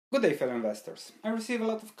Good day, fellow investors. I receive a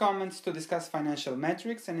lot of comments to discuss financial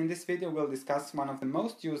metrics, and in this video we'll discuss one of the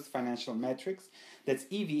most used financial metrics, that's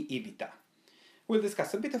EV/EBITDA. We'll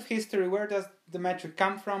discuss a bit of history, where does the metric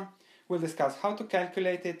come from, we'll discuss how to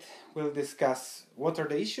calculate it, we'll discuss what are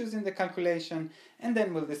the issues in the calculation, and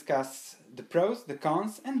then we'll discuss the pros, the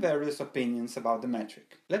cons, and various opinions about the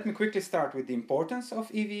metric. Let me quickly start with the importance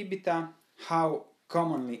of EV/EBITDA, how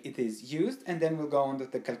commonly it is used, and then we'll go on to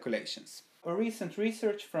the calculations. A recent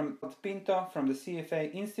research from Pinto from the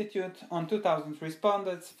CFA Institute on 2,000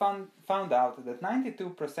 respondents found out that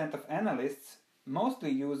 92% of analysts mostly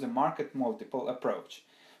use a market multiple approach,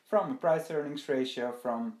 from a price-earnings ratio,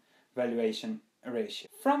 from valuation ratio.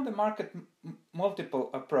 From the market multiple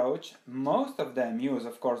approach, most of them use,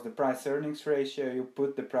 of course, the price-earnings ratio. You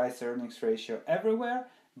put the price-earnings ratio everywhere,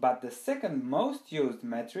 but the second most used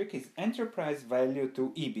metric is enterprise value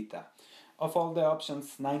to EBITDA. Of all the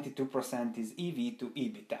options, 92% is EV to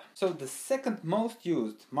EBITDA. So the second most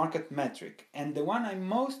used market metric, and the one I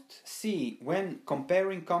most see when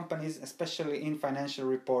comparing companies, especially in financial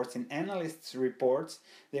reports, in analysts' reports,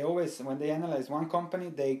 they always, when they analyze one company,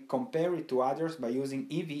 they compare it to others by using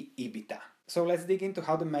EV/EBITDA. So let's dig into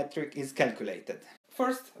how the metric is calculated.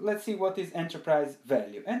 First, let's see what is enterprise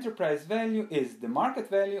value. Enterprise value is the market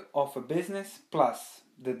value of a business plus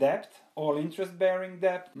the debt, all interest-bearing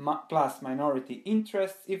debt, plus minority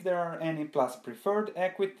interests, if there are any, plus preferred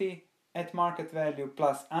equity at market value,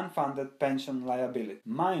 plus unfunded pension liability,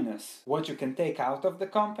 minus what you can take out of the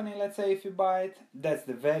company, let's say if you buy it, that's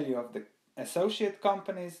the value of the associate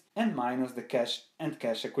companies, and minus the cash and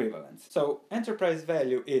cash equivalents. So enterprise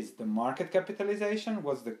value is the market capitalization,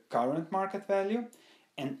 what's the current market value,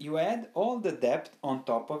 and you add all the debt on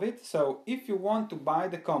top of it. So if you want to buy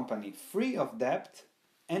the company free of debt,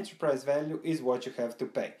 enterprise value is what you have to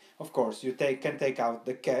pay. Of course, you can take out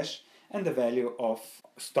the cash and the value of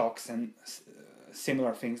stocks and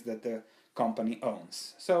similar things that the company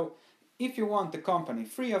owns. So if you want the company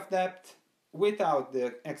free of debt, without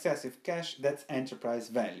the excessive cash, that's enterprise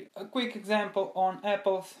value. A quick example on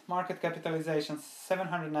Apple's market capitalization,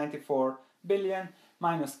 794 billion,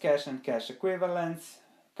 minus cash and cash equivalents,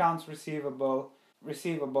 accounts receivable,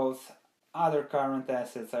 receivables, other current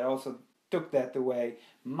assets, I also took that away,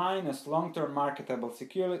 minus long-term marketable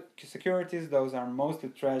securities, those are mostly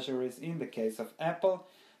treasuries in the case of Apple,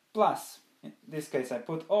 plus, in this case I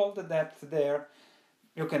put all the debt there.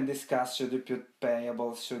 You can discuss, should you put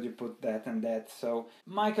payables, should you put that and that. So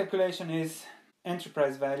my calculation is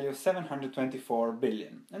enterprise value 724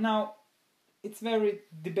 billion. And now it's very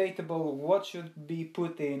debatable what should be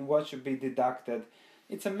put in, what should be deducted.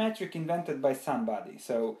 It's a metric invented by somebody.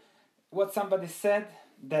 So what somebody said,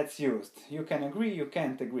 that's used. You can agree, you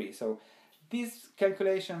can't agree. So these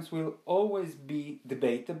calculations will always be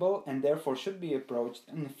debatable and therefore should be approached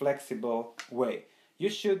in a flexible way. You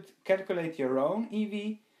should calculate your own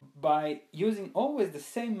EV by using always the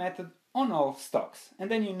same method on all stocks, and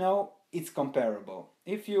then you know it's comparable.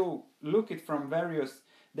 If you look it from various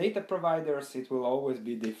data providers, it will always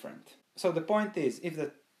be different. So the point is, if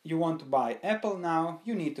you want to buy Apple now,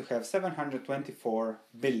 you need to have 724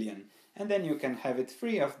 billion, and then you can have it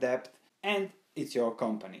free of debt, and it's your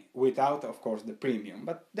company, without, of course, the premium.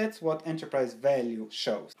 But that's what enterprise value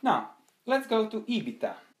shows. Now, let's go to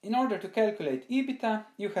EBITDA. In order to calculate EBITDA,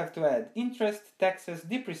 you have to add interest, taxes,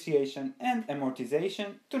 depreciation, and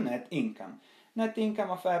amortization to net income. Net income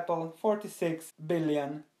of Apple, 46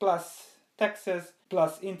 billion, plus taxes,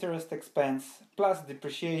 plus interest expense, plus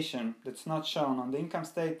depreciation that's not shown on the income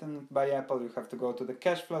statement by Apple, you have to go to the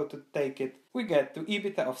cash flow to take it. We get to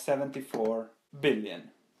EBITDA of 74 billion.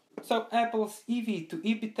 So Apple's EV to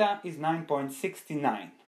EBITDA is 9.69.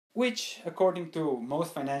 Which, according to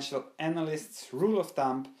most financial analysts' rule of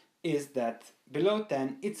thumb, is that below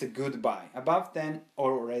 10 it's a good buy. Above 10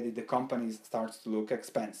 already the company starts to look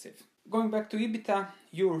expensive. Going back to EBITDA,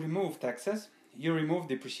 you remove taxes, you remove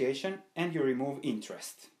depreciation, and you remove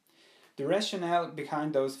interest. The rationale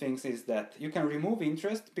behind those things is that you can remove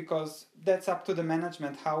interest because that's up to the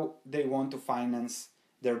management how they want to finance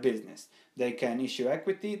their business. They can issue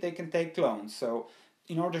equity, they can take loans. So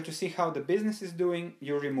in order to see how the business is doing,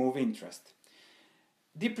 you remove interest.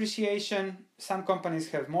 Depreciation, some companies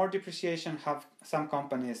have more depreciation, some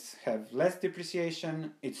companies have less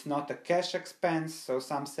depreciation. It's not a cash expense, so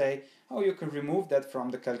some say, oh, you can remove that from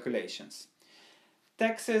the calculations.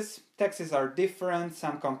 Taxes are different.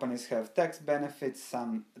 Some companies have tax benefits,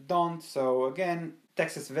 some don't. So again,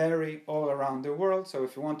 taxes vary all around the world. So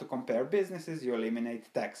if you want to compare businesses, you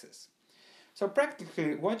eliminate taxes. So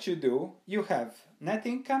practically what you do, you have net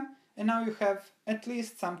income, and now you have at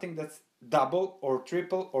least something that's double or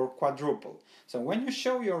triple or quadruple. So when you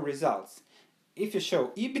show your results, if you show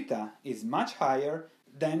EBITDA is much higher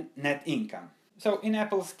than net income. So in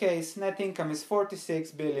Apple's case, net income is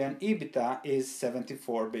 46 billion, EBITDA is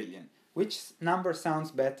 74 billion. Which number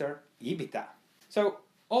sounds better? EBITDA. So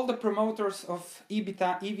all the promoters of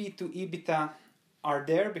EBITDA, EV to EBITDA, are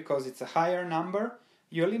there because it's a higher number.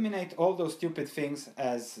 You eliminate all those stupid things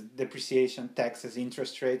as depreciation, taxes,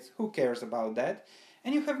 interest rates, who cares about that?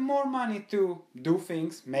 And you have more money to do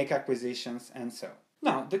things, make acquisitions, and so.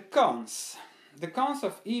 Now, the cons. The cons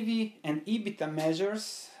of EV and EBITDA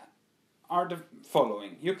measures are the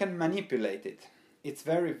following. You can manipulate it. It's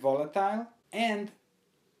very volatile and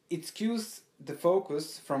it skews the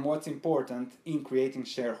focus from what's important in creating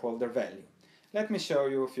shareholder value. Let me show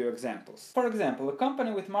you a few examples. For example, a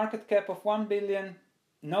company with market cap of 1 billion,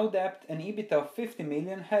 no debt and EBITDA of 50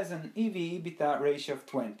 million has an EV-EBITDA ratio of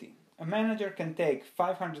 20. A manager can take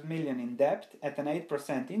 500 million in debt at an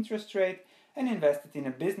 8% interest rate and invest it in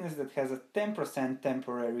a business that has a 10%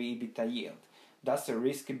 temporary EBITDA yield. That's a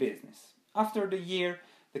risky business. After the year,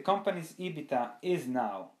 the company's EBITDA is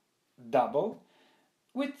now double,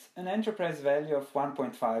 with an enterprise value of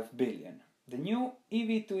 1.5 billion. The new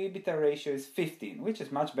EV to EBITDA ratio is 15, which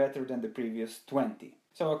is much better than the previous 20.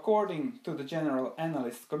 So according to the general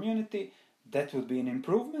analyst community, that would be an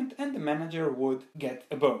improvement and the manager would get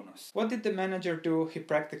a bonus. What did the manager do? He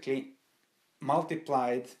practically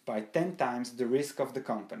multiplied by 10 times the risk of the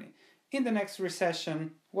company. In the next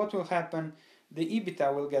recession, what will happen? The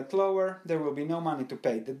EBITDA will get lower, there will be no money to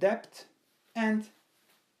pay the debt, and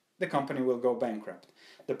the company will go bankrupt.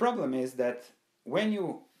 The problem is that when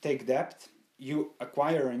you take debt, you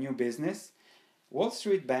acquire a new business, Wall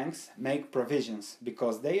Street banks make provisions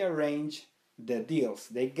because they arrange the deals.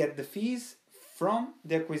 They get the fees from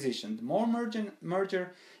the acquisition. The more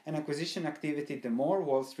merger and acquisition activity, the more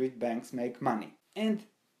Wall Street banks make money. And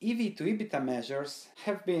EV to EBITDA measures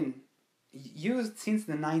have been used since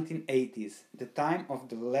the 1980s, the time of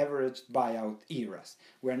the leveraged buyout eras,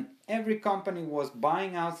 when every company was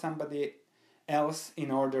buying out somebody else in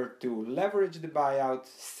order to leverage the buyout,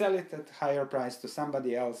 sell it at higher price to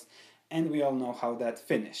somebody else, and we all know how that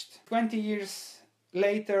finished. 20 years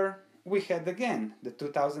later, we had again the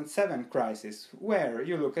 2007 crisis, where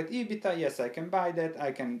you look at EBITDA, yes, I can buy that,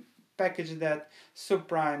 I can package that,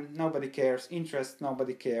 subprime, nobody cares, interest,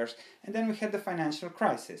 nobody cares, and then we had the financial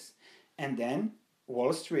crisis. And then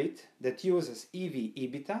Wall Street, that uses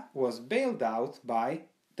EV/EBITDA, was bailed out by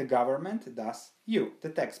the government, thus you, the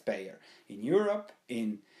taxpayer. In Europe,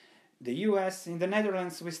 in the US, in the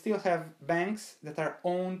Netherlands, we still have banks that are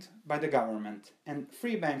owned by the government. And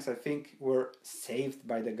 3 banks, I think, were saved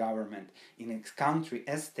by the government in a country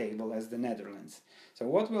as stable as the Netherlands. So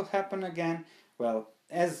what will happen again? Well,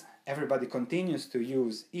 as everybody continues to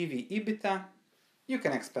use EV/EBITDA, you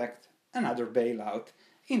can expect another bailout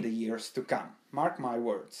in the years to come. Mark my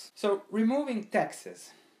words. So removing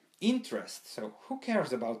taxes, interest, so who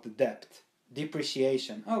cares about the debt?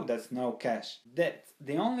 Depreciation, oh, that's no cash.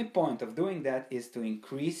 The only point of doing that is to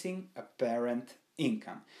increasing apparent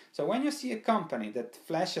income. So when you see a company that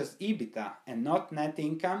flashes EBITDA and not net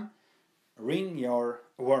income, ring your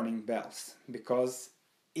warning bells, because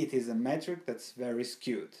it is a metric that's very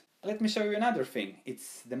skewed. Let me show you another thing.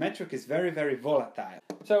 The metric is very, very volatile.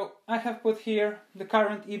 So I have put here the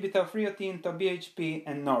current EBITDA of Rio Tinto, BHP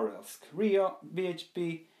and Norilsk. Rio,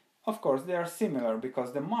 BHP, of course, they are similar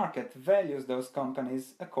because the market values those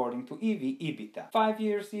companies according to EV/EBITDA. 5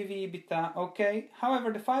 years EV/EBITDA, okay.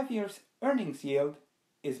 However, the 5 years earnings yield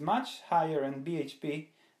is much higher in BHP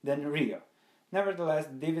than Rio. Nevertheless,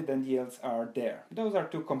 dividend yields are there. Those are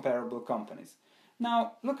 2 comparable companies.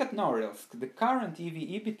 Now, look at Norilsk. The current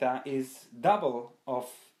EV/EBITDA is double of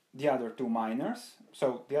the other 2 miners,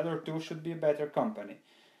 so the other 2 should be a better company.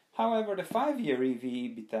 However, the 5-year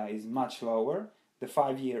EV/EBITDA is much lower. The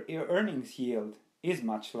 5-year earnings yield is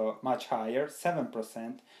much higher,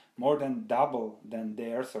 7%, more than double than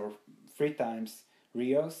theirs, or 3 times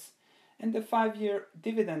Rio's. And the 5-year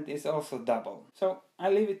dividend is also double. So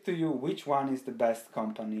I leave it to you which one is the best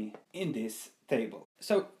company in this table.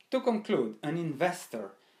 So to conclude, an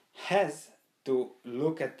investor has to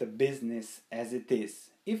look at the business as it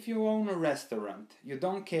is. If you own a restaurant, you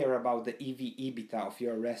don't care about the EV/EBITDA of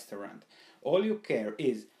your restaurant. All you care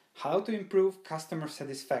is how to improve customer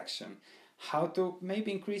satisfaction, how to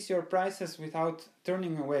maybe increase your prices without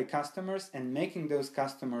turning away customers and making those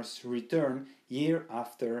customers return year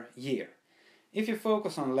after year. If you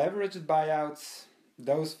focus on leveraged buyouts,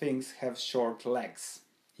 those things have short legs,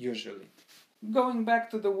 usually. Going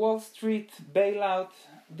back to the Wall Street bailout,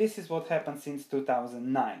 this is what happened since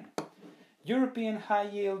 2009. European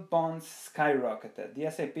high-yield bonds skyrocketed. The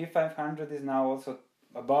S&P 500 is now also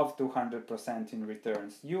above 200% in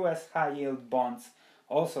returns. US high-yield bonds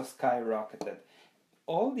also skyrocketed.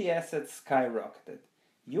 All the assets skyrocketed.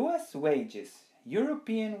 US wages,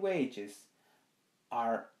 European wages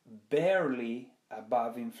are barely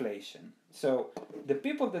above inflation. So the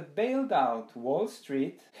people that bailed out Wall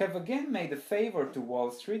Street have again made a favor to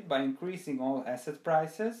Wall Street by increasing all asset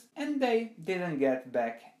prices, and they didn't get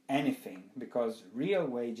back anything because real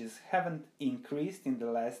wages haven't increased in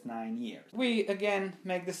the last 9 years. We again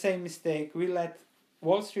make the same mistake. We let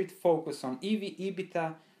Wall Street focus on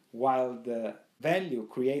EV/EBITDA while the value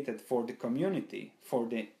created for the community, for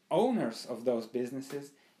the owners of those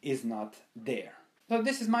businesses, is not there. So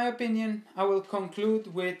this is my opinion. I will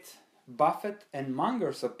conclude with Buffett and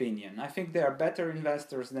Munger's opinion. I think they are better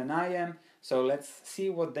investors than I am, so let's see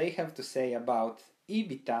what they have to say about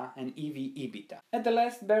EBITDA and EV/EBITDA. At the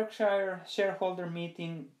last Berkshire shareholder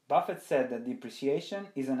meeting, Buffett said that depreciation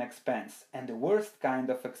is an expense, and the worst kind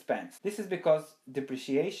of expense. This is because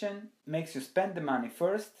depreciation makes you spend the money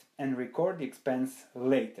first and record the expense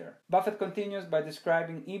later. Buffett continues by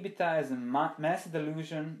describing EBITDA as a mass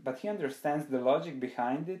delusion, but he understands the logic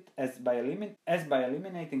behind it, as by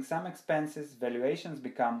eliminating some expenses, valuations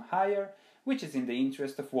become higher, which is in the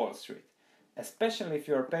interest of Wall Street, especially if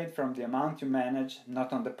you are paid from the amount you manage,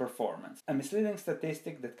 not on the performance. A misleading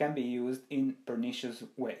statistic that can be used in pernicious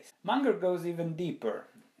ways. Munger goes even deeper.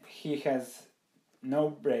 He has no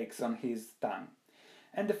brakes on his tongue,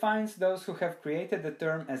 and defines those who have created the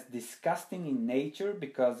term as disgusting in nature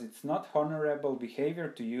because it's not honorable behavior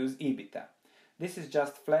to use EBITDA. This is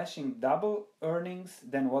just flashing double earnings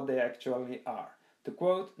than what they actually are. To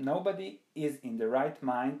quote, "Nobody is in the right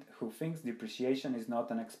mind who thinks depreciation is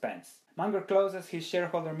not an expense." Munger closes his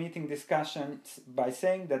shareholder meeting discussions by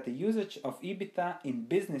saying that the usage of EBITDA in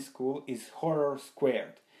business school is horror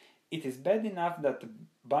squared. It is bad enough that a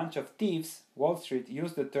bunch of thieves, Wall Street,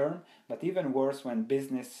 use the term, but even worse when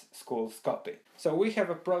business schools copy. So we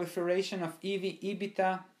have a proliferation of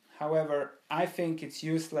EV/EBITDA. However, I think it's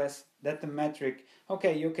useless. That the metric,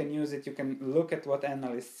 okay, you can use it, you can look at what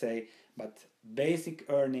analysts say, but basic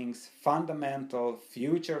earnings, fundamental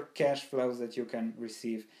future cash flows that you can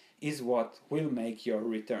receive is what will make your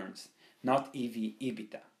returns, not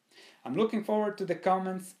EV/EBITDA. I'm looking forward to the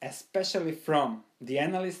comments, especially from the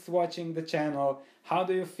analysts watching the channel. How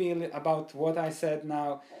do you feel about what I said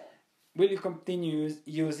now? Will you continue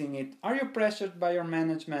using it? Are you pressured by your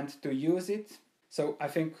management to use it? So I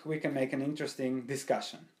think we can make an interesting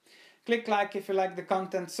discussion. Click like if you like the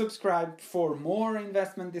content, subscribe for more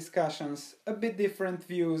investment discussions, a bit different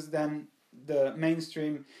views than the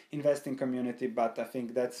mainstream investing community, but I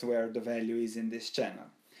think that's where the value is in this channel.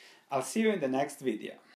 I'll see you in the next video.